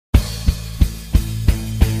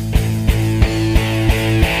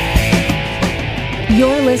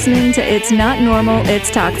You're listening to It's Not Normal, It's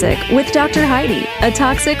Toxic with Dr. Heidi, a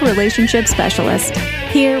toxic relationship specialist.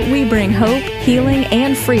 Here we bring hope, healing,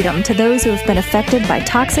 and freedom to those who have been affected by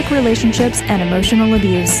toxic relationships and emotional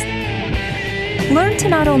abuse. Learn to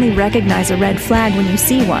not only recognize a red flag when you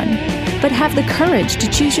see one, but have the courage to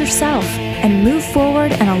choose yourself and move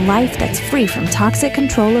forward in a life that's free from toxic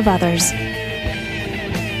control of others.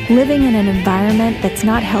 Living in an environment that's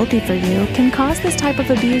not healthy for you can cause this type of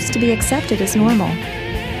abuse to be accepted as normal.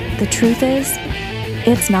 The truth is,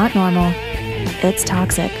 it's not normal. It's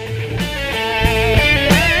toxic.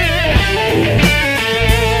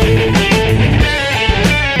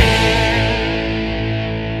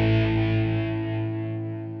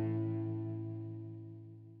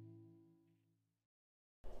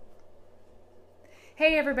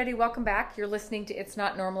 Hey everybody, welcome back. You're listening to It's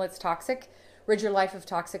Not Normal, It's Toxic. Rid your life of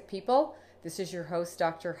toxic people. This is your host,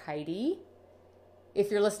 Dr. Heidi.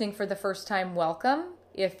 If you're listening for the first time, welcome.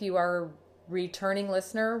 If you are a returning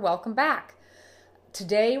listener, welcome back.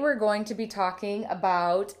 Today we're going to be talking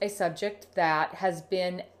about a subject that has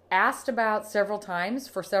been asked about several times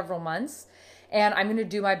for several months, and I'm going to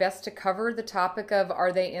do my best to cover the topic of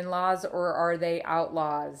are they in-laws or are they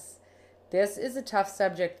outlaws? This is a tough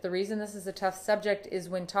subject. The reason this is a tough subject is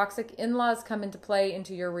when toxic in-laws come into play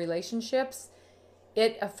into your relationships,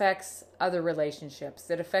 it affects other relationships.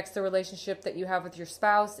 It affects the relationship that you have with your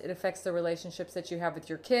spouse. It affects the relationships that you have with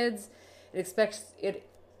your kids. It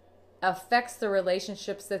affects the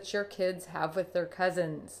relationships that your kids have with their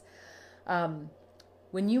cousins.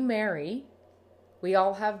 When you marry, we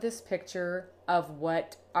all have this picture of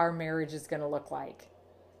what our marriage is going to look like.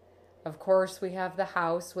 Of course, we have the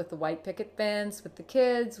house with the white picket fence, with the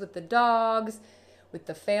kids, with the dogs, with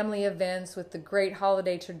the family events, with the great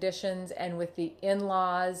holiday traditions, and with the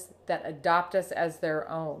in-laws that adopt us as their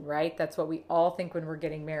own, right? That's what we all think when we're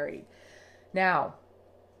getting married. Now,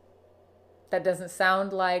 that doesn't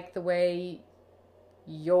sound like the way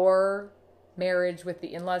your marriage with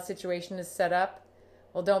the in-laws situation is set up.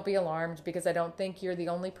 Well, don't be alarmed, because I don't think you're the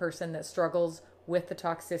only person that struggles with the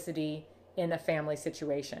toxicity in a family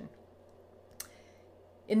situation.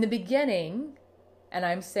 In the beginning, and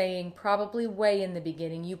I'm saying probably way in the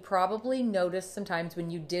beginning, you probably noticed sometimes when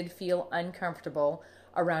you did feel uncomfortable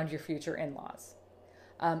around your future in-laws.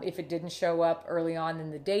 If it didn't show up early on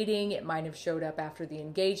in the dating, it might have showed up after the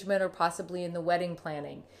engagement or possibly in the wedding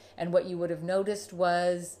planning. And what you would have noticed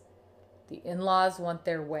was the in-laws want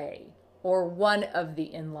their way, or one of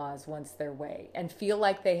the in-laws wants their way, and feel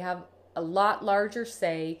like they have a lot larger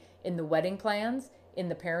say in the wedding plans, in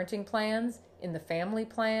the parenting plans, in the family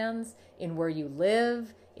plans, in where you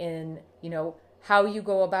live, in, how you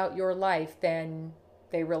go about your life than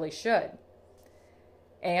they really should.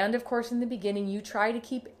 And of course, in the beginning, you try to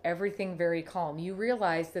keep everything very calm. You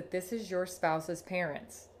realize that this is your spouse's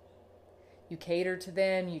parents. You cater to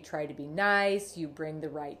them, you try to be nice, you bring the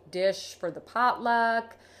right dish for the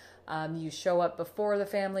potluck, you show up before the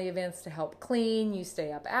family events to help clean. You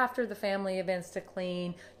stay up after the family events to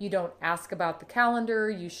clean. You don't ask about the calendar.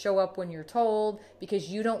 You show up when you're told because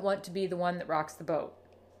you don't want to be the one that rocks the boat.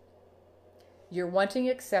 You're wanting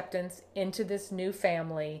acceptance into this new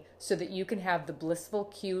family so that you can have the blissful,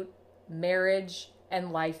 cute marriage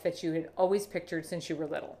and life that you had always pictured since you were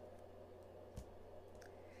little.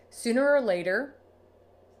 Sooner or later,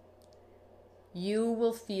 you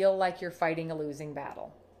will feel like you're fighting a losing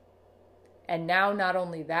battle. And now, not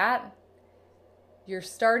only that, you're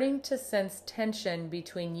starting to sense tension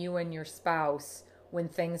between you and your spouse when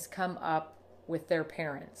things come up with their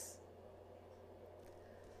parents.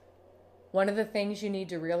 One of the things you need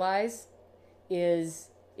to realize is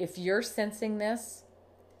if you're sensing this,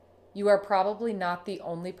 you are probably not the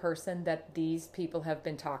only person that these people have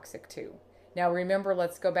been toxic to. Now remember,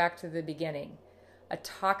 let's go back to the beginning. A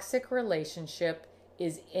toxic relationship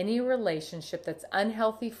is any relationship that's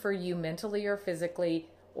unhealthy for you mentally or physically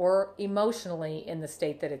or emotionally in the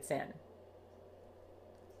state that it's in.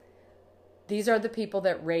 These are the people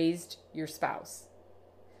that raised your spouse.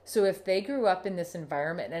 So if they grew up in this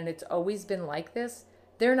environment and it's always been like this,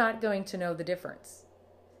 they're not going to know the difference.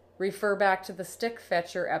 Refer back to the stick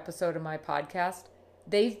fetcher episode of my podcast.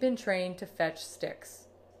 They've been trained to fetch sticks.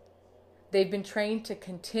 They've been trained to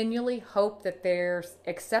continually hope that they're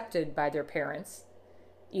accepted by their parents,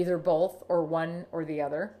 either both or one or the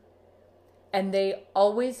other. And they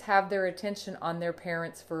always have their attention on their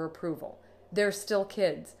parents for approval. They're still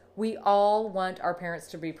kids. We all want our parents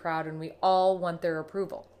to be proud and we all want their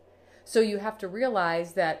approval. So you have to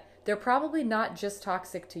realize that they're probably not just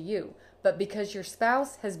toxic to you, but because your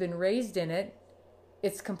spouse has been raised in it,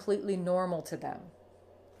 it's completely normal to them.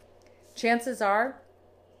 Chances are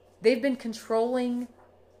They've been controlling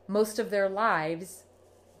most of their lives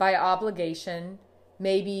by obligation,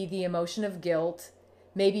 maybe the emotion of guilt,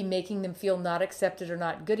 maybe making them feel not accepted or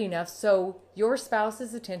not good enough. So your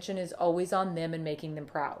spouse's attention is always on them and making them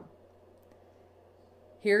proud.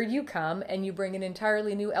 Here you come and you bring an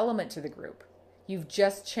entirely new element to the group. You've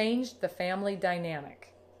just changed the family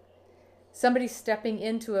dynamic. Somebody stepping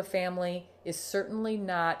into a family is certainly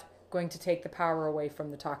not going to take the power away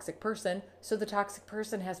from the toxic person. So the toxic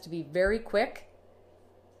person has to be very quick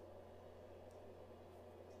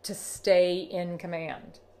to stay in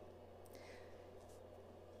command.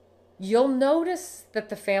 You'll notice that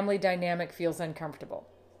the family dynamic feels uncomfortable.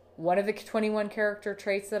 One of the 21 character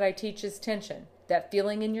traits that I teach is tension, that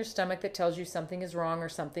feeling in your stomach that tells you something is wrong or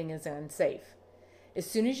something is unsafe. As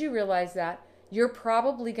soon as you realize that, you're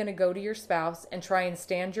probably going to go to your spouse and try and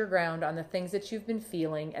stand your ground on the things that you've been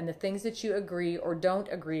feeling and the things that you agree or don't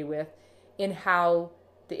agree with in how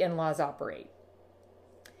the in-laws operate.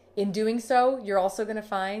 In doing so, you're also going to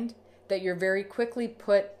find that you're very quickly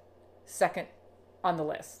put second on the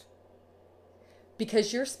list.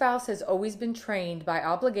 Because your spouse has always been trained by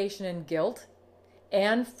obligation and guilt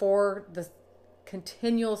and for the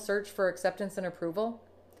continual search for acceptance and approval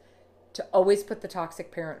to always put the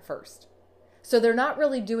toxic parent first. So they're not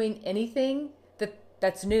really doing anything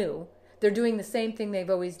that's new. They're doing the same thing they've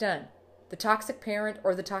always done. The toxic parent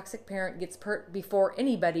or the toxic parent gets put before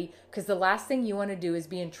anybody because the last thing you want to do is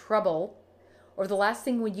be in trouble, or the last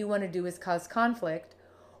thing you want to do is cause conflict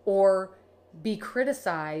or be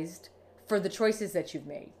criticized for the choices that you've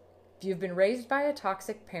made. If you've been raised by a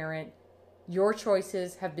toxic parent, your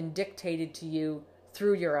choices have been dictated to you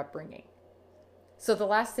through your upbringing. So the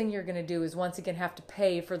last thing you're going to do is once again have to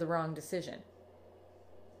pay for the wrong decision.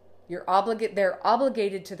 They're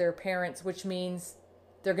obligated to their parents, which means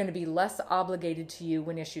they're going to be less obligated to you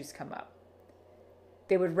when issues come up.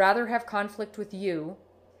 They would rather have conflict with you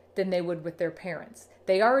than they would with their parents.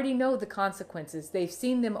 They already know the consequences. They've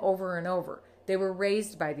seen them over and over. They were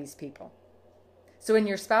raised by these people. So in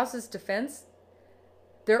your spouse's defense,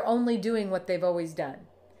 they're only doing what they've always done.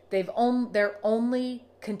 They're only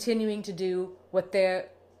continuing to do what they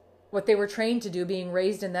were trained to do, being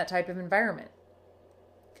raised in that type of environment.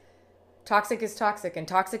 Toxic is toxic, and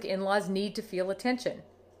toxic in-laws need to feel attention.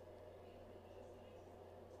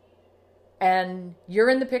 And you're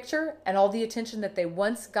in the picture, and all the attention that they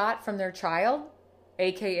once got from their child,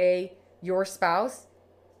 aka your spouse,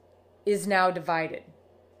 is now divided.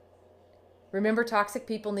 Remember, toxic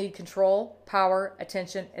people need control, power,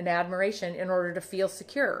 attention, and admiration in order to feel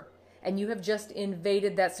secure. And you have just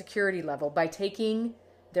invaded that security level by taking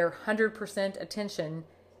their 100% attention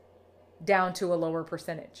down to a lower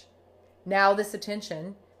percentage. Now this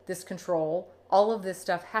attention, this control, all of this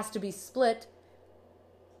stuff has to be split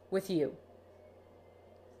with you.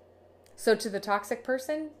 So to the toxic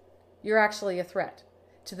person, you're actually a threat.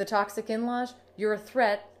 To the toxic in-laws, you're a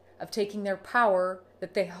threat of taking their power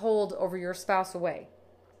that they hold over your spouse away.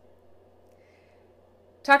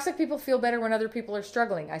 Toxic people feel better when other people are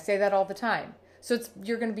struggling. I say that all the time. So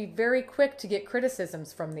you're going to be very quick to get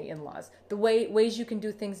criticisms from the in-laws, the ways you can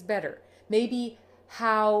do things better. Maybe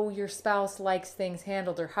how your spouse likes things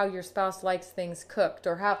handled, or how your spouse likes things cooked,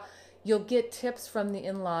 or how you'll get tips from the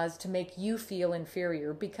in-laws to make you feel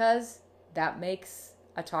inferior, because that makes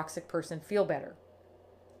a toxic person feel better.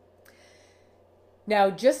 Now,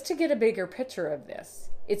 just to get a bigger picture of this,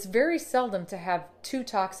 it's very seldom to have two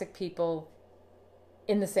toxic people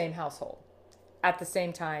in the same household at the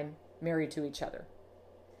same time, married to each other.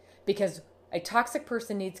 Because a toxic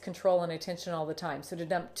person needs control and attention all the time. So to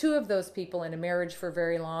dump two of those people in a marriage for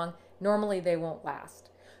very long, normally they won't last.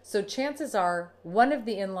 So chances are one of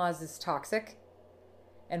the in-laws is toxic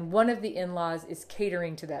and one of the in-laws is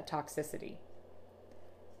catering to that toxicity,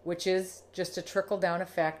 which is just a trickle-down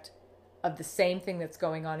effect of the same thing that's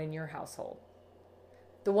going on in your household.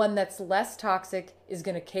 The one that's less toxic is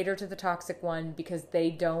going to cater to the toxic one because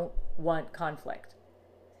they don't want conflict.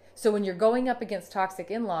 So when you're going up against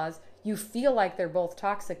toxic in-laws, you feel like they're both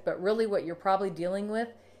toxic, but really what you're probably dealing with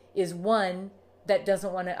is one that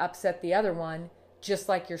doesn't want to upset the other one, just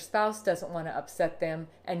like your spouse doesn't want to upset them,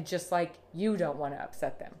 and just like you don't want to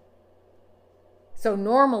upset them. So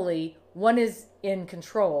normally, one is in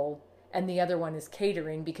control and the other one is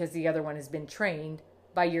catering because the other one has been trained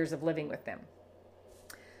by years of living with them.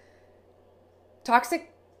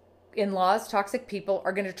 Toxic in-laws, toxic people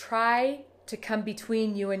are going to try to come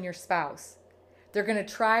between you and your spouse. They're going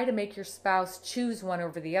to try to make your spouse choose one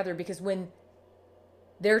over the other, because when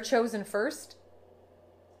they're chosen first,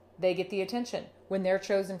 they get the attention. When they're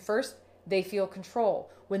chosen first, they feel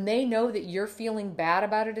control. When they know that you're feeling bad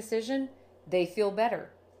about a decision, they feel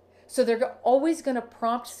better. So they're always going to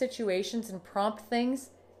prompt situations and prompt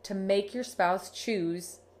things to make your spouse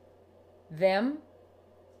choose them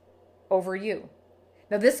over you.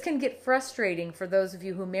 Now, this can get frustrating for those of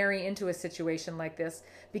you who marry into a situation like this,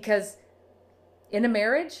 because in a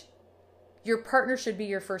marriage, your partner should be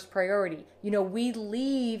your first priority. We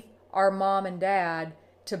leave our mom and dad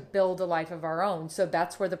to build a life of our own. So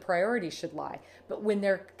that's where the priority should lie. But when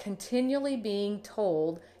they're continually being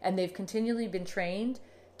told and they've continually been trained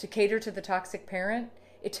to cater to the toxic parent,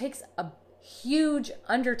 it takes a huge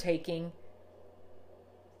undertaking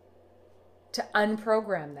to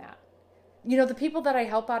unprogram that. The people that I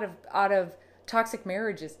help out of toxic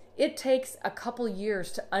marriages, it takes a couple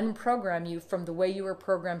years to unprogram you from the way you were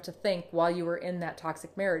programmed to think while you were in that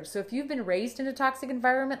toxic marriage. So if you've been raised in a toxic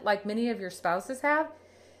environment like many of your spouses have,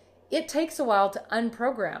 it takes a while to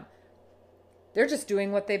unprogram. They're just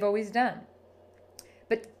doing what they've always done.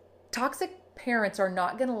 But toxic parents are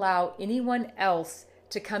not going to allow anyone else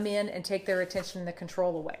to come in and take their attention and the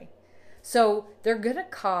control away. So they're going to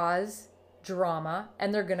cause drama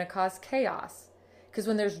and they're going to cause chaos. Because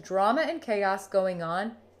when there's drama and chaos going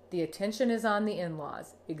on, the attention is on the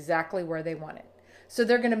in-laws, exactly where they want it. So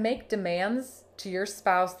they're going to make demands to your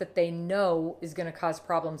spouse that they know is going to cause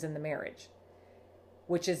problems in the marriage,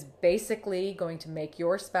 which is basically going to make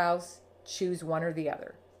your spouse choose one or the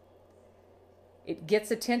other. It gets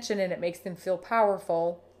attention and it makes them feel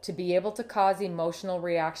powerful to be able to cause emotional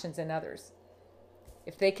reactions in others.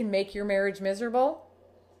 If they can make your marriage miserable,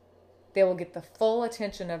 they will get the full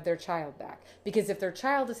attention of their child back. Because if their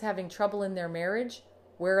child is having trouble in their marriage,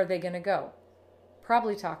 where are they going to go?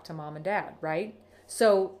 Probably talk to mom and dad, right?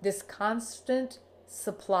 So this constant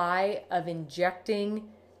supply of injecting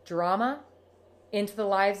drama into the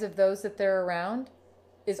lives of those that they're around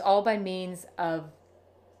is all by means of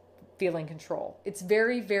feeling control. It's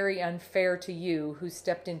very, very unfair to you who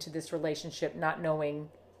stepped into this relationship not knowing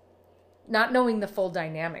the full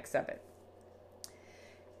dynamics of it.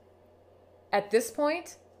 At this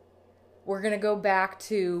point, we're going to go back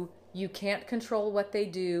to you can't control what they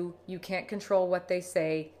do. You can't control what they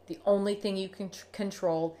say. The only thing you can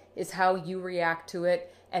control is how you react to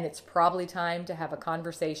it. And it's probably time to have a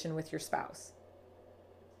conversation with your spouse.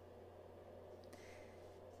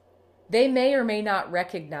 They may or may not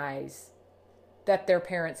recognize that their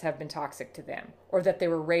parents have been toxic to them or that they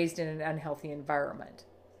were raised in an unhealthy environment.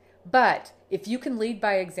 But if you can lead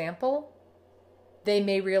by example, they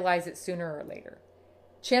may realize it sooner or later.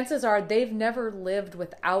 Chances are they've never lived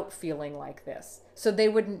without feeling like this, so they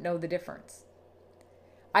wouldn't know the difference.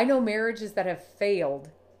 I know marriages that have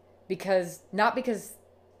failed not because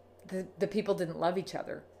the people didn't love each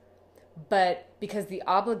other, but because the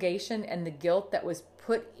obligation and the guilt that was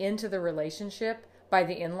put into the relationship by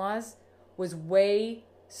the in-laws was way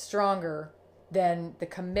stronger than the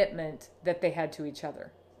commitment that they had to each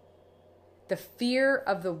other. The fear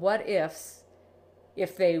of the what ifs,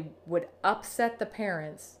 if they would upset the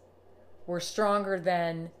parents, were stronger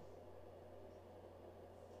than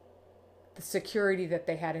the security that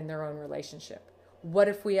they had in their own relationship. What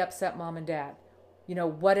if we upset mom and dad?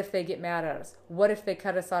 What if they get mad at us? What if they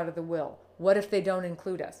cut us out of the will? What if they don't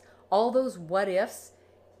include us? All those what ifs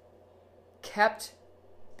kept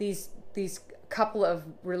these couple of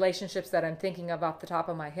relationships that I'm thinking of off the top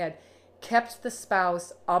of my head, kept the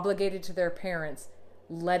spouse obligated to their parents,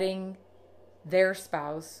 letting their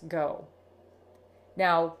spouse go.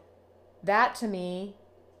 Now, that to me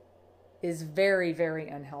is very, very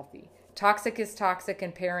unhealthy. Toxic is toxic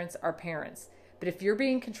and parents are parents. But if you're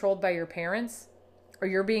being controlled by your parents or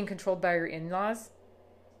you're being controlled by your in-laws,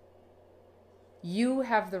 you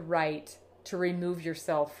have the right to remove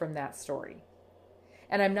yourself from that story.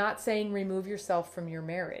 And I'm not saying remove yourself from your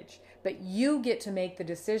marriage, but you get to make the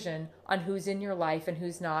decision on who's in your life and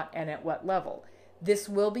who's not and at what level. This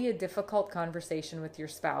will be a difficult conversation with your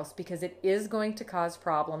spouse because it is going to cause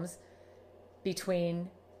problems between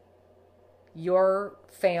your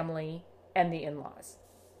family and the in-laws.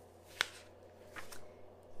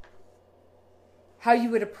 How you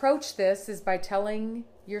would approach this is by telling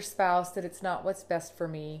your spouse that it's not what's best for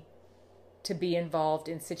me to be involved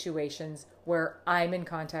in situations where I'm in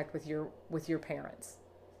contact with your parents.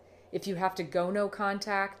 If you have to go no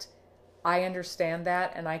contact, I understand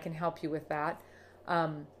that and I can help you with that.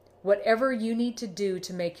 Whatever you need to do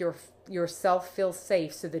to make yourself feel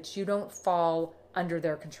safe so that you don't fall under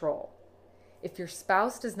their control. If your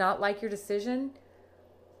spouse does not like your decision,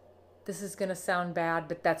 this is going to sound bad,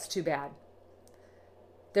 but that's too bad.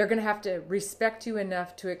 They're going to have to respect you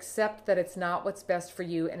enough to accept that it's not what's best for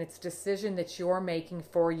you and it's a decision that you're making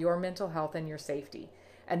for your mental health and your safety.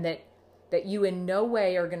 And that you in no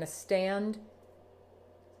way are going to stand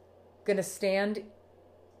going to stand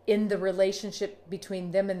in the relationship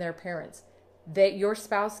between them and their parents. That your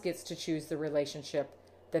spouse gets to choose the relationship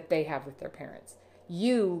that they have with their parents.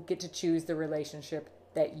 You get to choose the relationship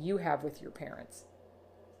that you have with your parents.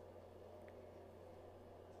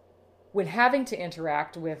 When having to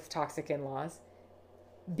interact with toxic in-laws,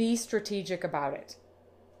 be strategic about it.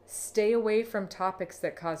 Stay away from topics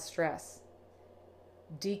that cause stress.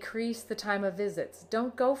 Decrease the time of visits.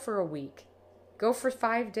 Don't go for a week. Go for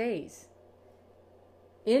 5 days.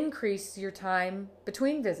 Increase your time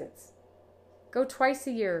between visits. Go twice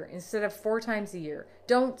a year instead of 4 times a year.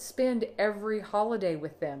 Don't spend every holiday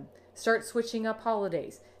with them. Start switching up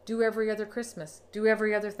holidays. Do every other Christmas. Do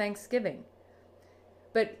every other Thanksgiving.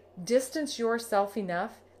 But distance yourself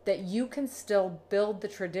enough that you can still build the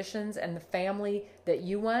traditions and the family that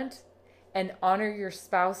you want, and honor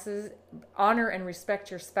and respect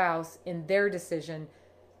your spouse in their decision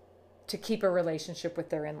to keep a relationship with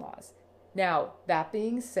their in-laws. Now, that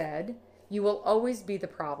being said, you will always be the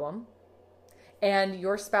problem, and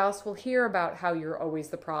your spouse will hear about how you're always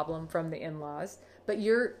the problem from the in-laws, but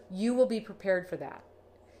you will be prepared for that.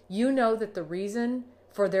 You know that the reason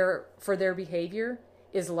for their behavior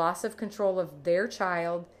is loss of control of their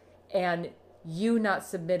child and you not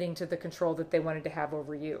submitting to the control that they wanted to have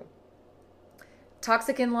over you.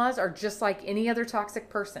 Toxic in-laws are just like any other toxic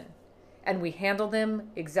person, and we handle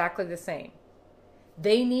them exactly the same.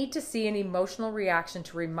 They need to see an emotional reaction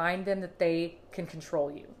to remind them that they can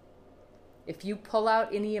control you. If you pull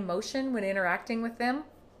out any emotion when interacting with them,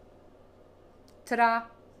 ta-da,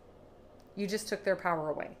 you just took their power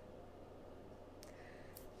away.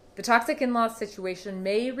 The toxic in-law situation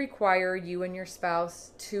may require you and your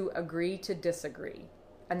spouse to agree to disagree,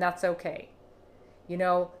 and that's okay. You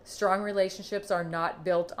know, strong relationships are not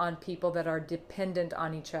built on people that are dependent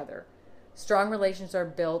on each other. Strong relationships are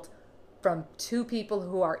built from two people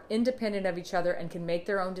who are independent of each other and can make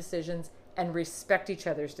their own decisions and respect each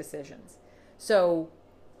other's decisions. So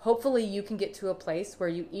hopefully you can get to a place where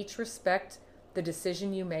you each respect the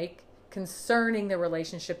decision you make concerning the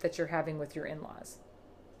relationship that you're having with your in-laws.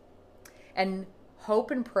 And hope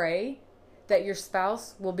and pray that your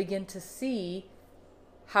spouse will begin to see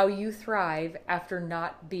how you thrive after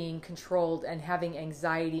not being controlled and having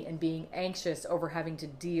anxiety and being anxious over having to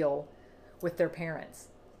deal with their parents.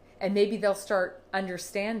 And maybe they'll start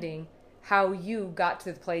understanding how you got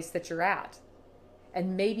to the place that you're at.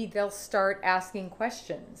 And maybe they'll start asking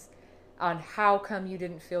questions on how come you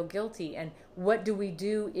didn't feel guilty, and what do we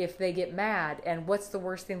do if they get mad, and what's the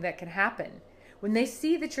worst thing that can happen. When they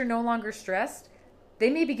see that you're no longer stressed, they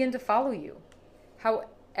may begin to follow you.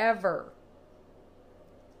 However,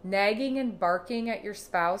 nagging and barking at your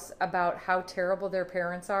spouse about how terrible their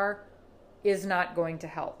parents are is not going to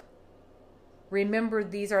help. Remember,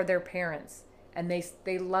 these are their parents, and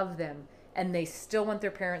they love them, and they still want their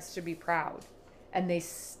parents to be proud, and they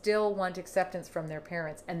still want acceptance from their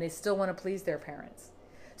parents, and they still want to please their parents.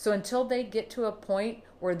 So until they get to a point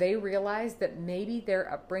where they realize that maybe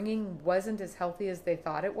their upbringing wasn't as healthy as they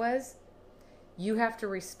thought it was, you have to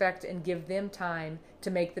respect and give them time to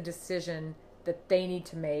make the decision that they need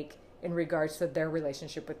to make in regards to their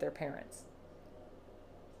relationship with their parents.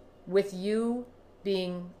 With you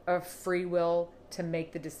being of free will to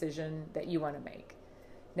make the decision that you want to make.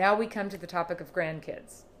 Now we come to the topic of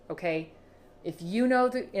grandkids, okay? If you know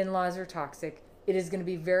the in-laws are toxic, it is going to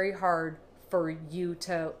be very hard for you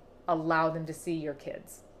to allow them to see your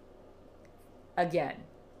kids. Again,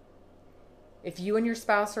 if you and your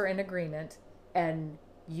spouse are in agreement and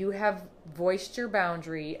you have voiced your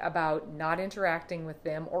boundary about not interacting with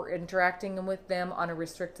them or interacting with them on a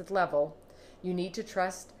restricted level, you need to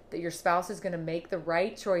trust that your spouse is going to make the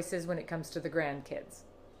right choices when it comes to the grandkids.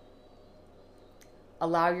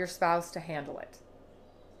 Allow your spouse to handle it.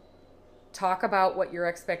 Talk about what your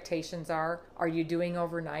expectations are. Are you doing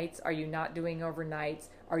overnights? Are you not doing overnights?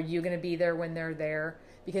 Are you going to be there when they're there?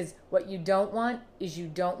 Because what you don't want is you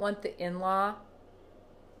don't want the in-law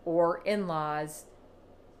or in-laws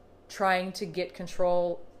trying to get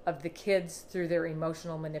control of the kids through their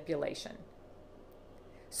emotional manipulation.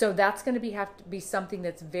 So that's going to have to be something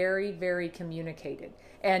that's very, very communicated.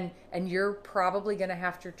 And you're probably going to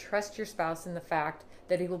have to trust your spouse in the fact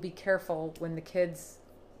that he will be careful when the kids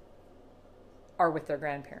are with their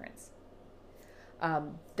grandparents.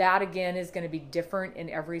 That again is going to be different in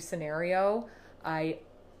every scenario. I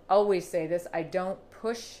always say this, I don't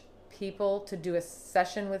push people to do a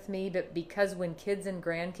session with me, but because when kids and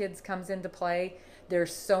grandkids comes into play,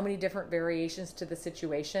 there's so many different variations to the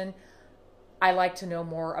situation. I like to know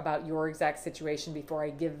more about your exact situation before I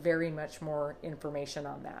give very much more information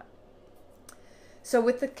on that. So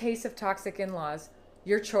with the case of toxic in-laws,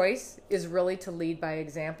 Your choice is really to lead by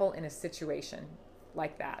example in a situation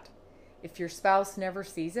like that. If your spouse never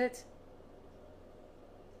sees it,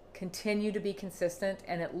 continue to be consistent,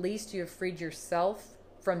 and at least you have freed yourself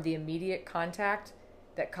from the immediate contact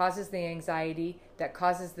that causes the anxiety, that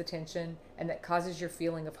causes the tension, and that causes your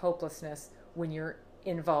feeling of hopelessness when you're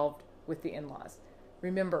involved with the in-laws.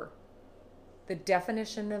 Remember, the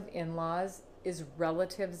definition of in-laws is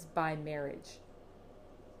relatives by marriage.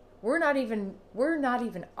 We're not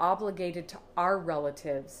even obligated to our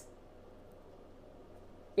relatives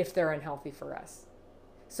if they're unhealthy for us.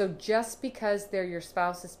 So just because they're your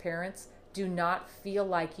spouse's parents, do not feel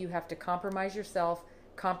like you have to compromise yourself,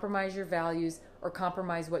 compromise your values, or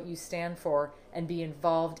compromise what you stand for and be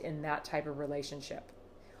involved in that type of relationship.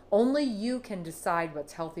 Only you can decide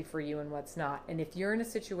what's healthy for you and what's not. And if you're in a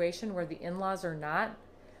situation where the in-laws are not,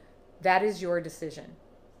 that is your decision.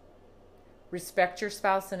 Respect your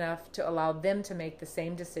spouse enough to allow them to make the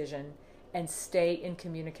same decision and stay in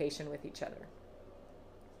communication with each other.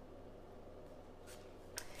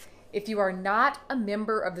 If you are not a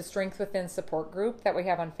member of the Strength Within support group that we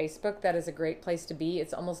have on Facebook, that is a great place to be.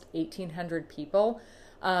 It's almost 1,800 people.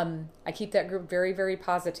 I keep that group very, very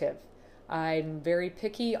positive. I'm very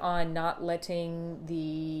picky on not letting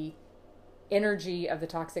the energy of the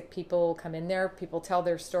toxic people come in there. People tell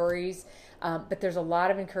their stories, but there's a lot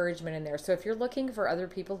of encouragement in there. So if you're looking for other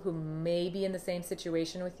people who may be in the same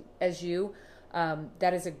situation as you,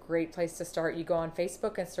 that is a great place to start. You go on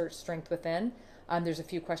Facebook and search Strength Within. There's a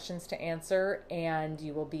few questions to answer, and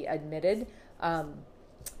you will be admitted.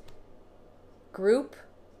 Group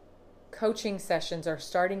coaching sessions are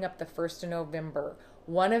starting up the 1st of November.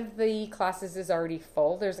 One of the classes is already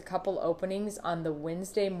full. There's a couple openings on the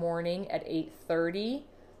Wednesday morning at 8:30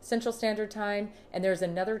 Central Standard Time, and there's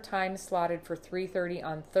another time slotted for 3:30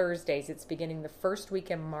 on Thursdays. It's beginning the first week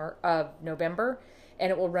of November,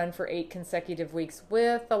 and it will run for 8 consecutive weeks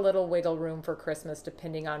with a little wiggle room for Christmas,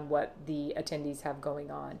 depending on what the attendees have going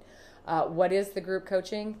on. What is the group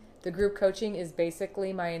coaching? The group coaching is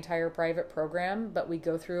basically my entire private program, but we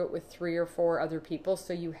go through it with 3 or 4 other people,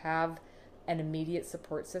 so you have an immediate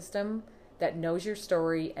support system that knows your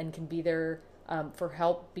story and can be there for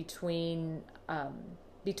help between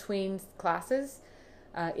classes.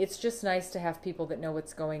 It's just nice to have people that know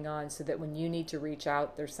what's going on so that when you need to reach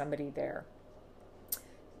out, there's somebody there.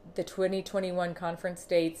 The 2021 conference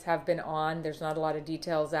dates have been on. There's not a lot of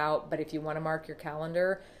details out, but if you want to mark your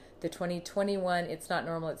calendar, the 2021 It's Not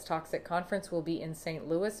Normal, It's Toxic conference will be in St.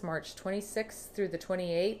 Louis, March 26th through the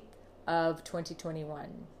 28th of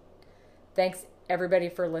 2021. Thanks everybody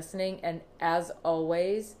for listening, and as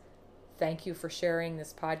always, thank you for sharing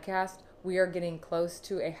this podcast. We are getting close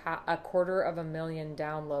to a 250,000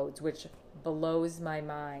 downloads, which blows my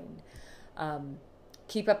mind.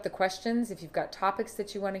 Keep up the questions. If you've got topics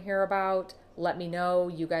that you want to hear about, let me know.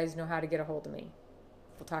 You guys know how to get a hold of me.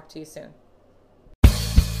 We'll talk to you soon.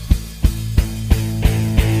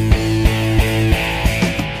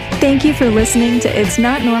 Thank you for listening to It's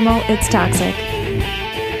Not Normal, It's Toxic.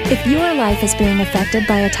 If your life is being affected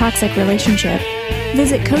by a toxic relationship,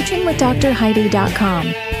 visit coachingwithdrheidi.com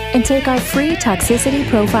and take our free toxicity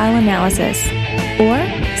profile analysis, or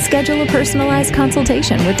schedule a personalized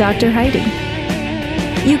consultation with Dr. Heidi.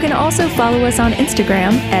 You can also follow us on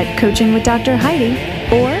Instagram at Coaching with Dr. Heidi,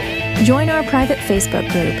 or join our private Facebook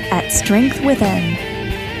group at Strength Within.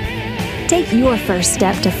 Take your first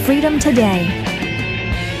step to freedom today.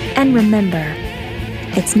 And remember,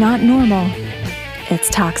 it's not normal, it's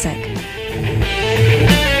toxic.